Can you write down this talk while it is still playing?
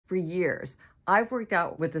For years, I've worked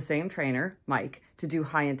out with the same trainer, Mike, to do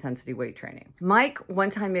high intensity weight training. Mike one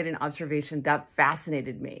time made an observation that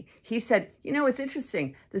fascinated me. He said, you know, it's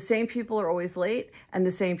interesting. The same people are always late and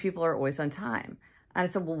the same people are always on time. And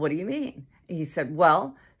I said, well, what do you mean? He said,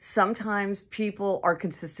 well, sometimes people are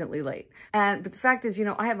consistently late. But the fact is, you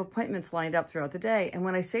know, I have appointments lined up throughout the day. And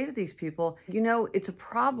when I say to these people, you know, it's a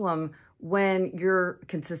problem when you're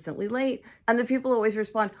consistently late, and the people always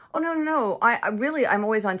respond, oh, no, I'm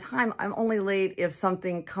always on time. I'm only late if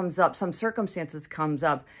something comes up, some circumstances comes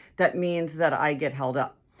up that means that I get held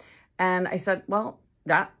up. And I said, well,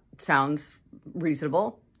 that sounds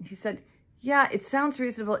reasonable. He said, yeah, it sounds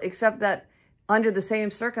reasonable, except that under the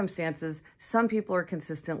same circumstances, some people are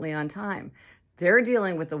consistently on time. They're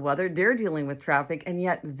dealing with the weather, they're dealing with traffic, and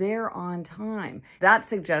yet they're on time. That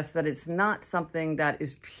suggests that it's not something that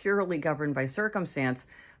is purely governed by circumstance,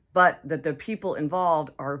 but that the people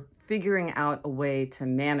involved are figuring out a way to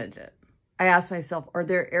manage it. I asked myself, are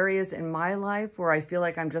there areas in my life where I feel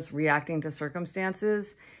like I'm just reacting to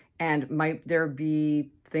circumstances? And might there be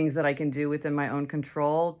things that I can do within my own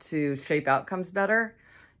control to shape outcomes better?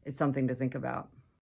 It's something to think about.